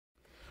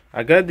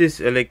I got this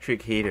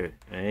electric heater,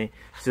 right?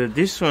 So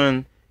this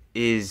one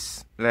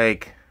is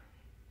like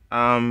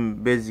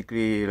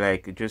basically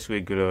like just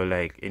regular,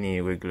 like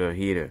any regular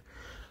heater.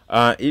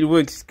 It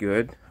works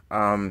good,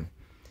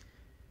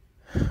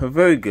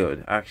 very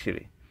good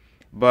actually,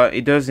 but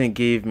it doesn't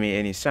give me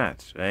any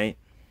sats, right?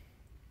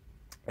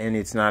 And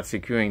it's not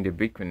securing the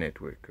Bitcoin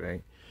network,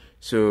 right?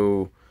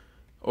 So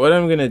what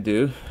I'm gonna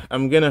do,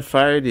 I'm gonna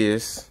fire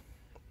this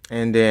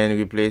and then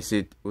replace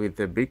it with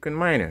a Bitcoin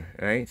miner,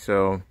 right?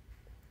 So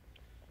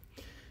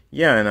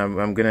yeah, and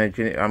I'm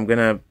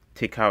gonna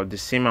take out the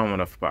same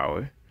amount of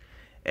power,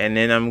 and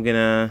then I'm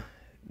gonna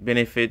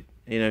benefit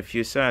in a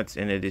few sats,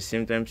 and at the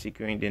same time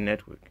securing the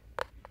network.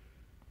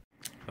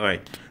 All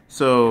right,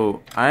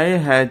 so I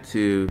had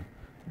to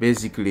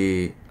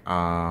basically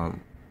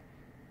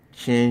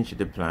change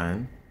the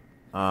plan.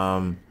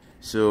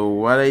 So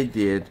what I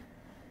did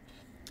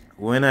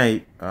when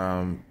I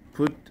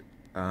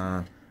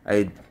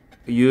I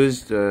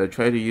used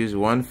try to use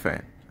one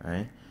fan,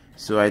 right?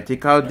 So I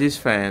take out this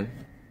fan,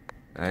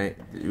 right,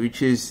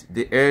 which is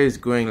the air is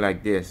going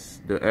like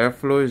this, the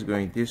airflow is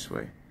going this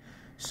way.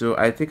 So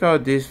I take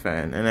out this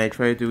fan and I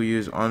try to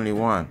use only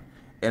one,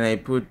 and I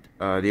put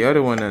the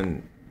other one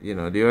on,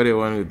 the other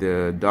one with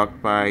the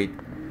dark pipe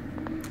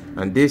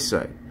on this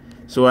side.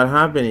 So what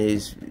happened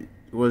is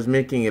it was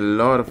making a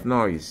lot of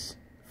noise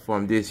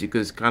from this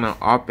because it's kind of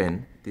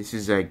open. This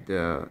is like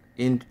the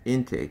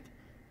intake,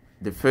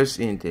 the first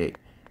intake.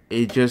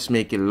 It just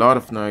make a lot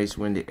of noise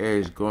when the air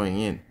is going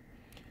in.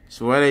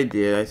 So what I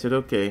did, I said,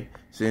 okay,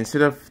 so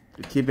instead of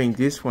keeping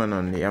this one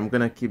only, I'm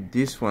gonna keep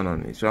this one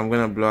only. So I'm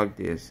gonna block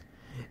this,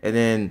 and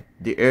then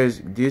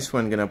this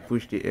one gonna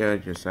push the air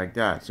just like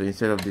that. So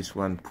instead of this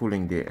one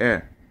pulling the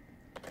air,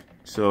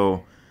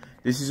 so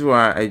this is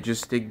why I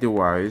just take the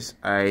wires.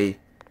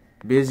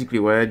 Basically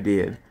what I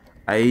did,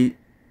 I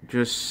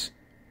just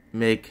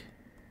make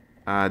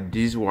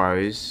these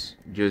wires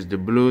just the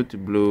blue to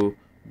blue,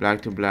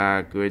 black to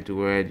black, red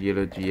to red,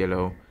 yellow to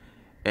yellow,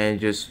 and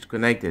just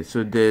connect it.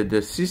 So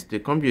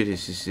the computer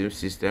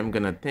system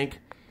gonna think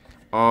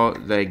all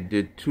like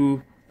the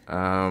two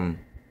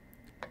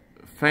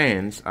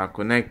fans are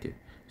connected,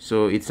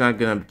 so it's not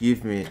gonna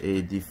give me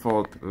a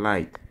default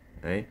light,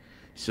 right?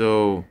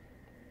 So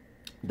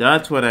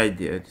that's what I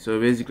did. So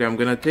basically I'm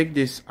gonna take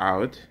this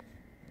out,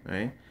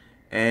 right,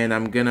 and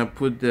I'm gonna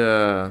put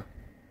the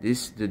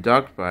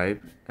dark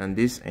pipe on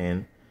this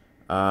end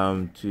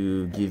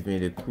to give me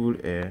the cool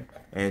air,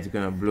 and it's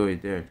gonna blow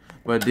it there.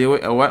 But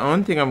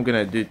one thing I'm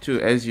gonna do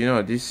too, as you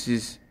know, this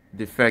is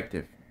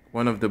defective.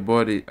 One of the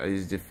board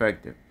is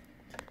defective,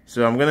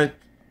 so I'm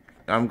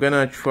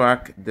gonna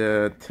track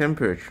the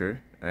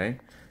temperature, right?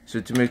 So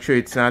to make sure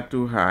it's not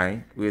too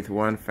high with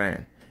one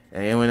fan,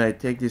 and then when I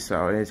take this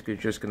out, it's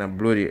just gonna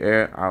blow the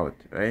air out,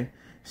 right?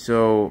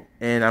 So,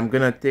 and I'm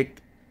gonna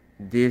take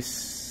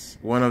this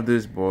one of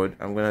those board.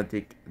 I'm gonna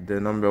take the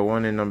number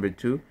 1 and number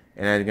 2,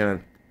 and I'm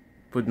gonna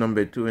put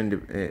number 2 in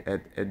the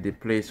at the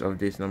place of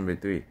this number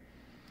 3,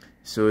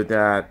 so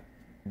that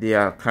they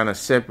are kind of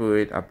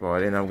separate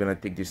apart, and I'm gonna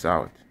take this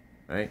out,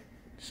 right?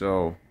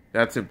 So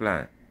that's the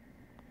plan.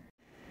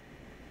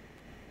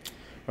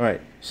 All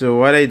right, so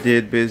what I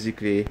did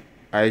basically,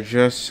 I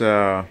just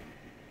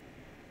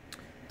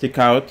take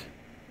out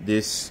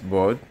this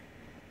board.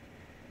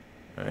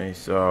 Right,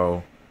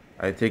 so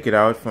I take it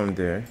out from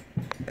there,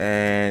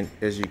 and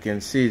as you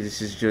can see,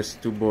 this is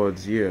just 2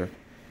 boards here.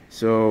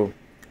 So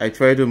I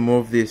try to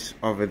move this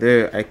over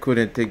there. I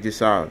couldn't take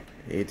this out,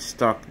 it's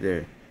stuck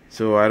there.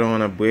 So I don't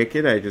want to break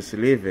it, I just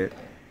leave it.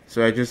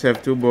 So I just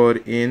have 2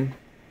 boards in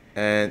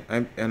and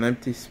an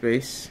empty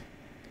space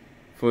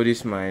for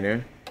this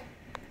miner,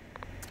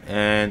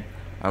 and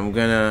I'm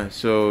gonna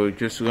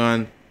just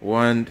run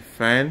one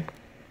fan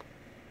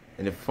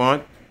in the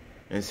front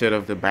instead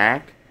of the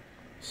back.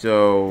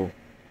 So,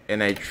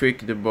 and I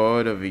trick the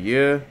board over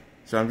here.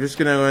 So I'm just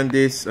gonna run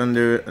this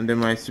under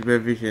my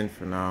supervision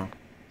for now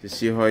to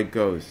see how it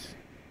goes,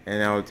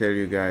 and I'll tell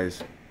you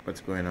guys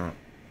what's going on.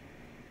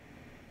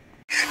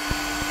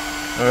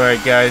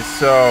 Alright guys,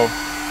 so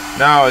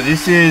now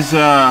this is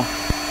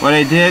what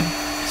I did.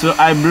 So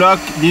I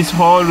blocked this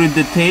hole with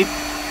the tape.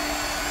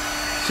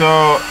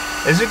 So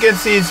as you can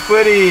see, it's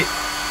pretty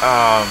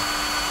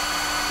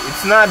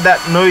it's not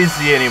that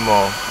noisy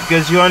anymore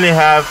because you only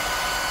have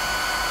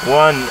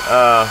one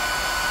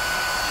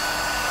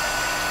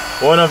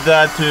of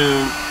that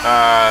to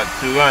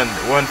run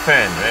one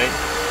fan, right?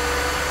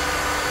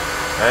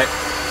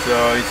 So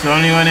it's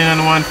only running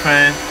on one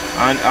fan,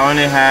 and I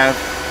only have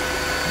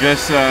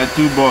just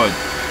 2 boards,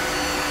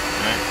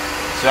 right?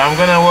 So I'm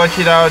gonna watch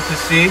it out to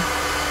see,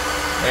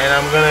 and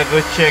I'm gonna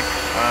go check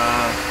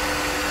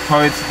how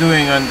it's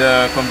doing on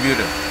the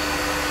computer.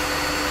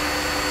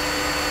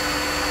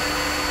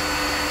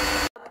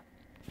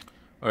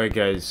 Alright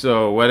guys,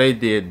 so what I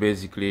did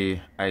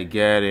basically, I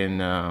get in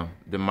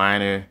the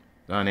miner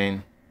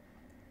running,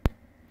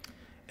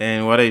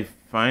 and what I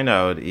find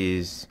out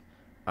is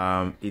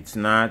it's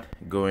not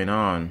going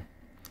on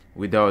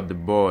without the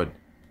board,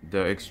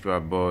 the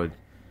extra board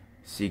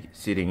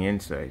sitting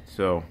inside.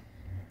 So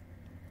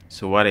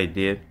what I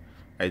did,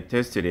 I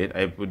tested it.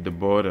 I put the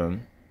board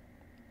on,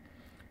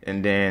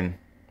 and then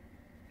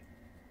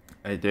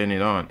I turn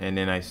it on, and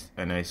then I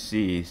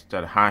see it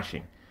start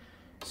hashing.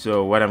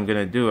 So what I'm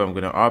gonna do, I'm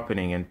gonna open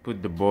it and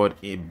put the board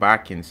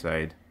back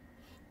inside,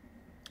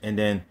 and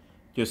then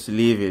just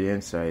leave it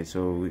inside.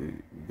 So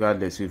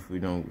regardless if we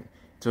don't,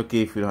 it's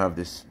okay if we don't have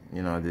this,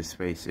 you know, this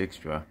space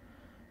extra.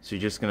 So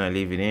you're just gonna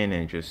leave it in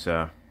and just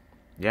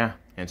yeah,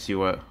 and see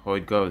how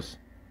it goes.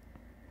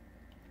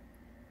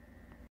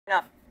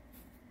 Yeah.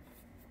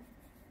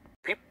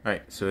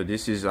 Alright, so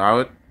this is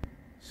out.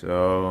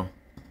 So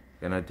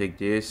gonna take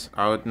this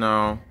out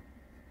now,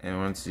 and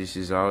once this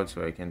is out,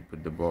 so I can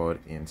put the board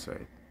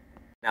inside.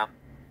 Now.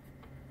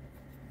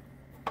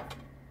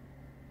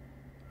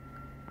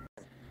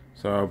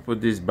 So I'll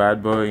put this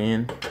bad boy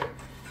in,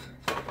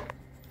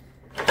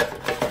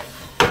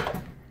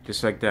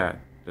 just like that.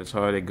 That's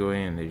how they go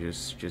in. They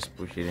just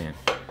push it in.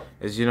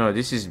 As you know,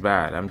 this is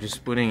bad. I'm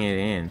just putting it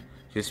in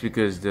just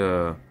because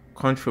the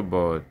control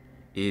board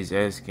is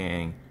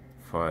asking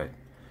for it.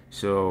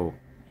 So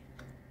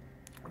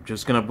I'm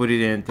just gonna put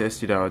it in,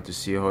 test it out to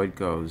see how it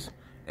goes,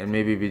 and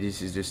maybe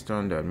this is the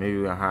standard. Maybe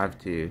we'll have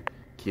to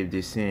keep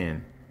this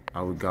in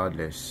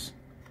regardless.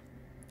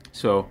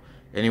 So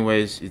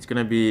anyways, it's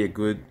gonna be a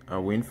good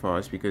win for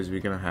us because we're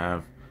gonna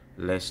have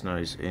less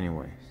noise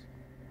anyways.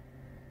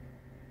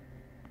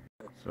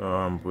 So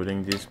I'm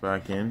putting this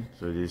back in.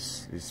 So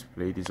this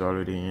plate is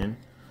already in.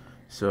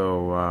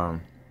 So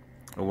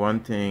one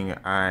thing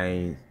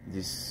I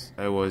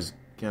was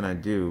gonna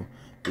do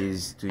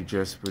is to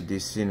just put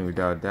this in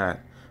without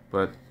that,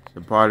 but the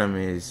problem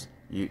is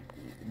you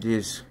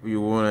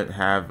won't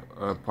have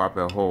a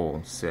proper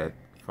hole set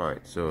for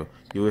it, so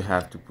you will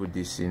have to put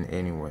this in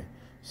anyway.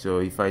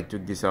 So if I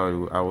took this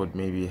out, I would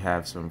maybe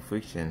have some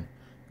friction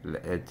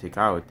take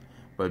out,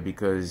 but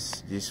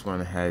because this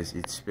one has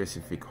its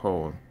specific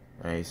hole,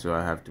 right, so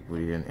I have to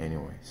put it in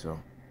anyway. So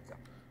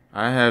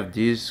I have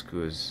these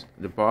screws.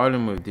 The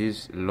problem with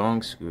these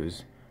long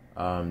screws,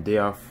 they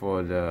are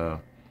for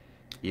the,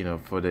 you know,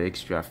 for the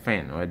extra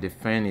fan, right? The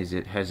fan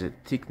has a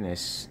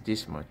thickness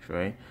this much,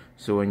 right?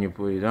 So when you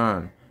put it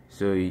on,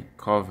 so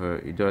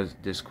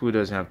the screw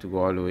doesn't have to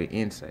go all the way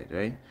inside,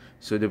 right?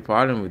 So the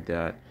problem with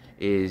that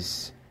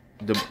is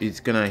it's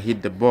gonna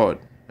hit the board,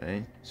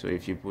 right? So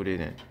if you put it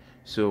in,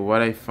 so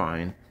what I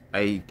find,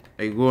 I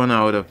go on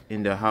out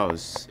in the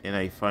house and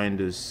I find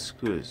those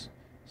screws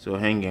so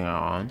hanging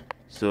on,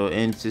 so,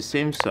 and it's the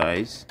same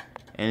size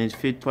and it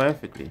fit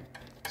perfectly.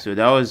 So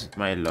that was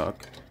my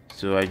luck.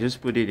 So I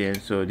just put it in.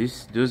 So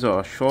those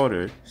are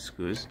shorter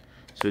screws,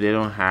 so they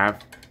don't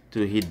have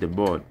to hit the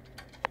board,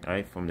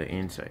 right, from the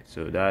inside.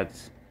 So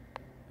that's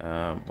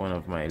one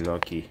of my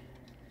lucky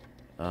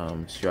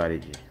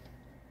strategy.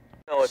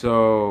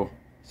 So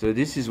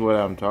this is what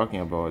I'm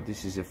talking about.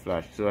 This is a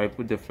flash. So I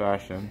put the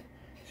flash on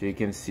so you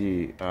can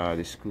see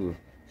the screw.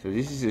 So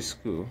this is a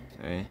screw,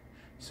 right?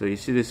 So you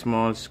see the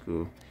small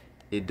screw,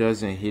 it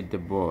doesn't hit the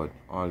board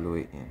all the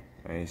way in,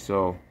 right?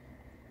 So,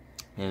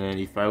 and then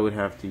if I would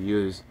have to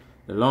use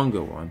the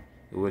longer one,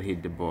 it would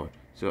hit the board.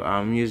 So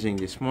I'm using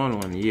the small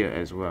one here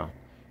as well.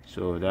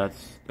 So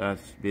that's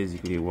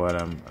basically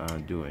what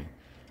I'm doing.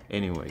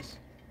 Anyways,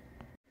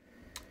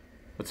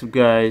 what's up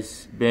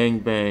guys? Bang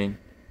bang.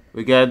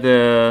 We got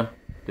the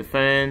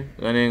fan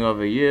running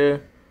over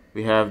here.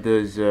 We have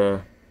those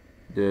the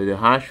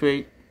hash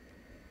rate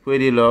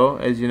pretty low.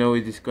 As you know,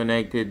 we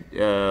disconnected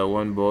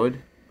one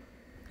board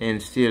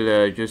and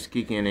still just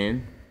kicking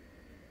in.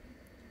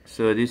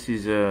 So this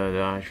is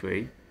the hash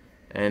rate,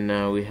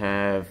 and we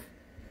have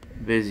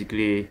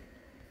basically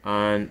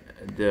on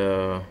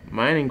the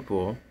mining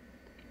pool,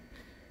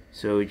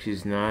 so which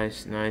is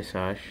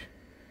nicehash.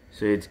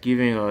 So it's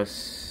giving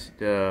us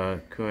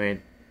the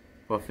current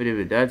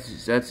profitability.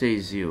 That's a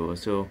 0.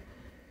 So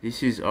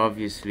this is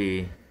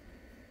obviously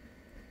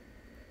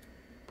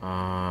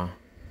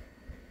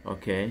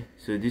okay.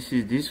 So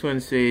this one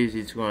says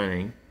it's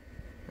running,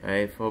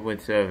 right,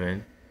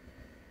 4.7.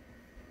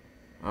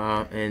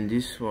 And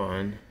this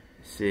one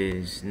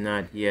says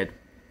not yet,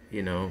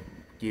 you know,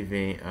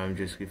 giving. I'm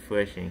just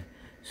refreshing.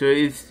 So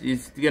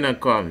it's gonna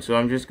come. So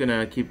I'm just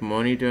gonna keep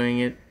monitoring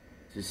it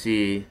to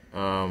see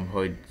how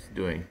it's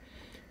doing.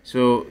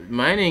 So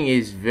mining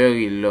is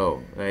very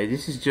low, right?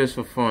 This is just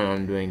for fun.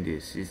 I'm doing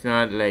this. It's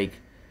not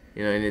like,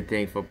 you know,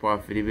 anything for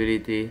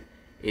profitability.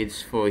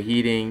 It's for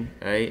heating,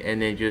 right?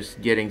 And then just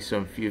getting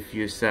some few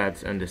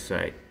sats on the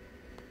side.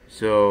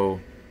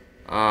 So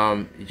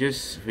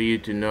just for you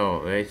to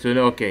know, right? So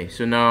okay,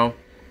 so now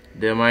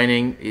the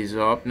mining is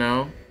up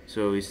now.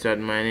 So we start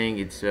mining.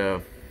 It's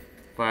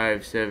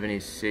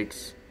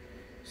 576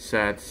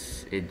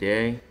 sats a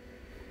day.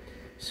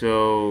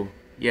 So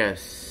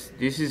yes,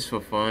 this is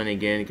for fun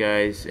again,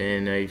 guys.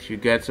 And if you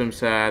got some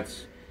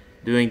sats,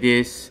 doing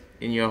this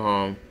in your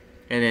home,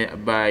 and then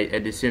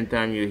at the same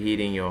time you're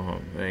heating your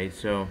home, right?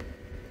 So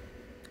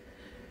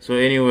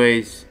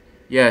anyways,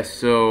 yes,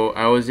 so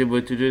I was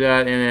able to do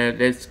that, and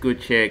let's go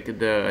check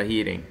the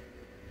heating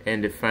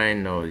and the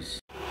fan noise.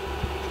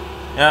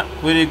 Yeah,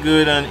 pretty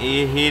good on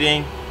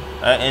heating,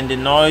 and the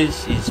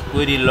noise is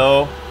pretty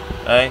low,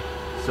 right?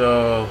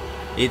 So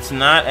it's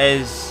not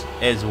as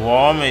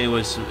warm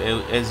as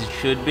it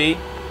should be,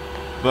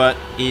 but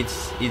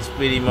it's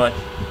pretty much,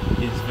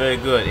 it's very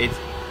good.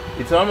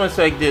 It's almost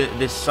like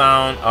the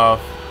sound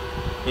of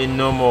a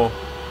normal,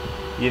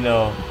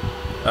 heater,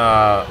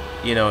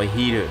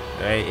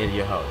 right, in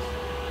your house,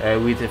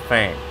 with a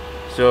fan.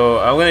 So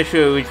I'm gonna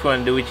show you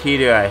which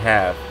heater I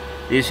have.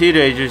 This heater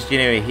is just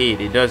generate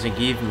heat. It doesn't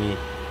give me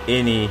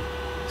any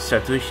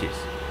Satoshis.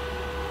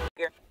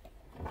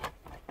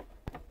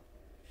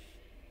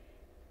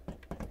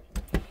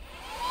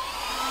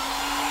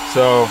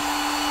 So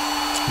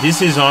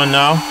this is on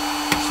now,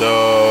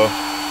 so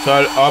it's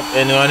all up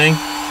and running.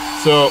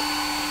 So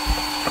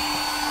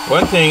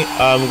one thing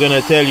I'm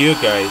gonna tell you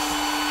guys,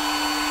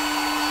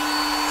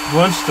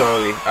 one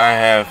story I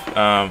have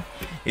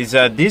is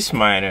that this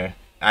miner,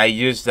 I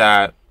use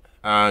that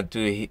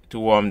to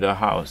warm the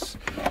house.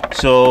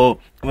 So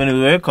when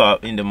we wake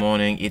up in the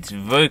morning, it's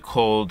very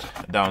cold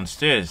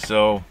downstairs.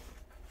 So,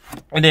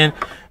 and then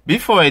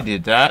before I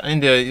did that,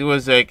 and it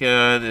was like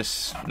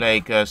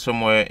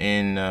somewhere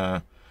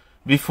in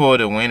before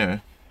the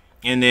winter,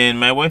 and then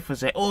my wife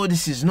was like, "Oh,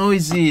 this is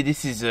noisy.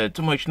 This is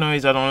too much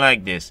noise. I don't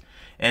like this,"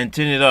 and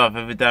turn it off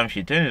every time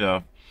she turned it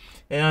off.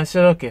 And I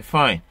said, "Okay,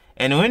 fine."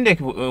 And when the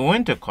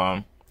winter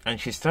come, and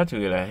she started to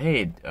realize,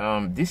 hey,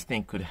 this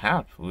thing could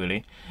help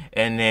really.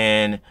 And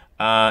then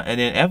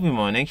every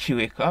morning she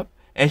wake up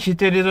and she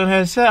turned it on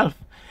herself.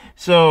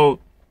 So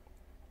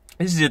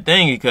this is the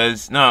thing,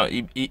 because now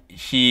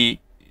she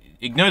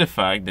ignored the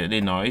fact that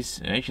the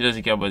noise, right? She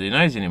doesn't care about the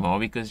noise anymore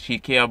because she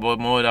care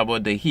more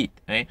about the heat,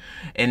 right?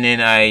 And then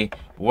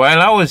while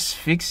I was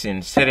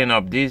setting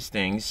up these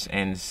things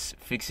and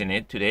fixing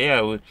it today,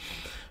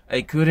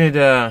 I couldn't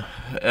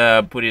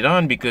put it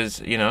on because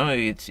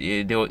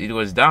it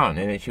was down,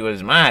 and she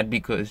was mad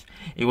because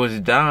it was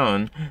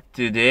down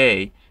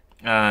today.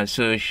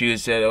 So she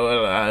said,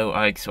 "Oh,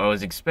 I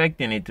was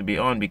expecting it to be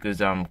on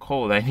because I'm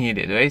cold. I need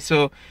it, right?"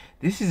 So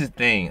this is the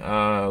thing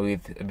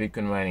with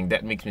Bitcoin mining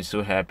that makes me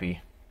so happy.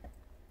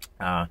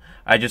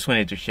 I just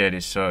wanted to share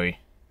this story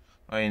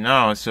right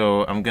now.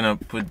 So I'm gonna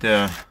put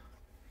I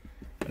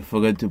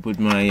forgot to put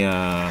my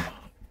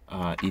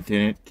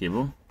Ethernet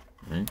cable.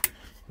 Right?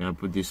 I'm gonna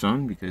put this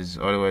on because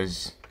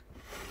otherwise,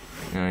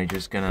 you're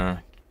just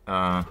gonna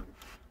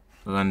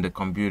run the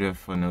computer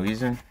for no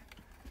reason.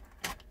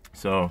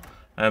 So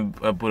I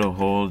put a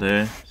hole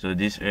there, so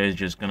this air is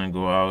just gonna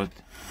go out,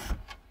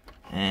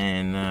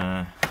 and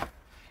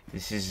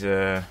this is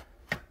the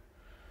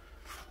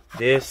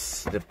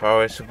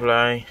power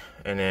supply,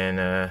 and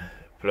then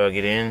plug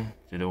it in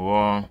to the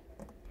wall.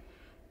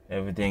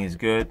 Everything is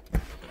good.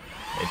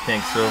 I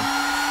think so.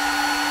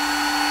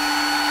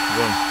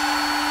 Boom.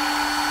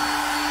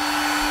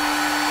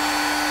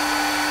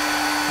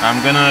 I'm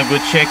gonna go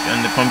check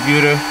on the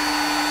computer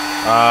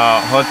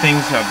how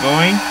things are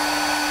going.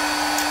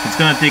 It's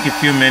gonna take a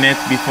few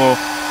minutes before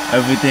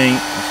everything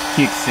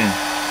kicks in.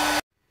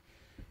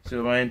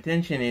 So my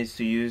intention is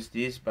to use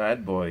this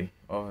bad boy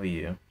over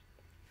here.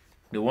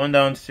 The one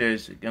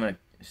downstairs, gonna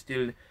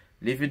still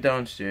leave it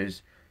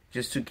downstairs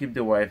just to keep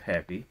the wife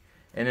happy,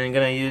 and then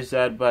gonna use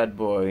that bad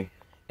boy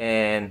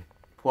and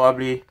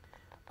probably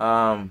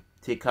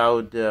take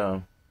out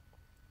the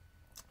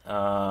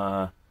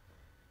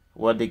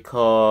what they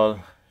call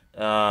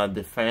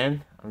the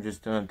fan. I'm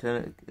just gonna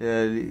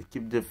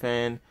keep the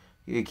fan,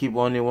 keep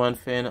only one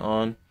fan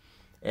on,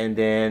 and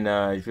then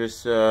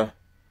just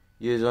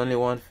use only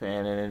one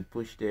fan, and then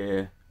push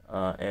the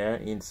air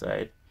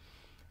inside,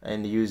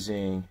 and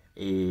using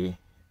a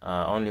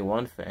only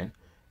one fan,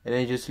 and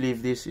then just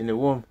leave this in the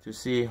room to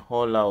see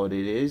how loud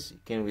it is.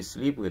 Can we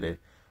sleep with it?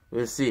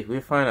 We'll see.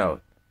 We'll find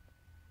out.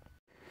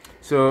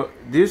 So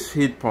this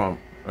heat pump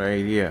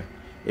right here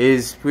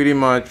is pretty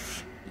much,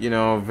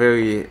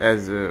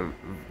 has a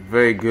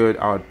very good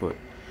output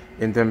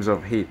in terms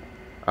of heat.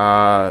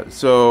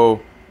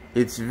 So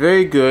it's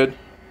very good,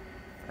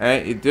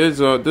 and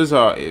those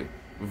are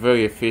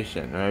very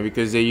efficient, right?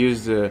 Because they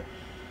use the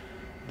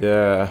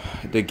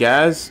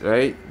gas,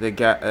 right? The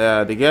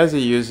gas they're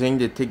using,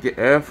 they take the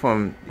air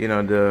from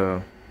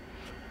the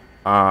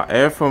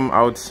air from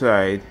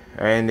outside,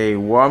 and they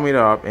warm it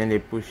up and they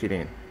push it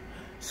in.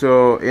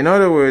 So in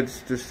other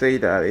words, to say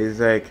that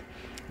is like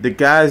the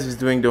gas is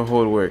doing the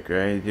whole work,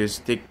 right?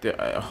 Just take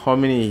how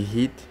many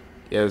heat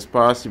as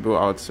possible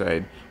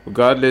outside,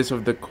 regardless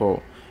of the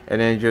cold,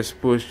 and then just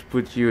put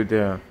you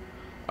the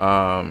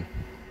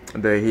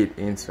heat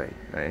inside,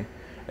 right?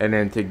 And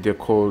then take the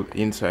cold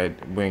inside,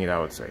 bring it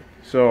outside.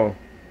 So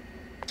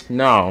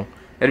now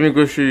let me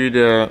go show you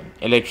the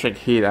electric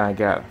heat I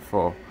got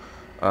for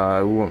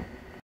room.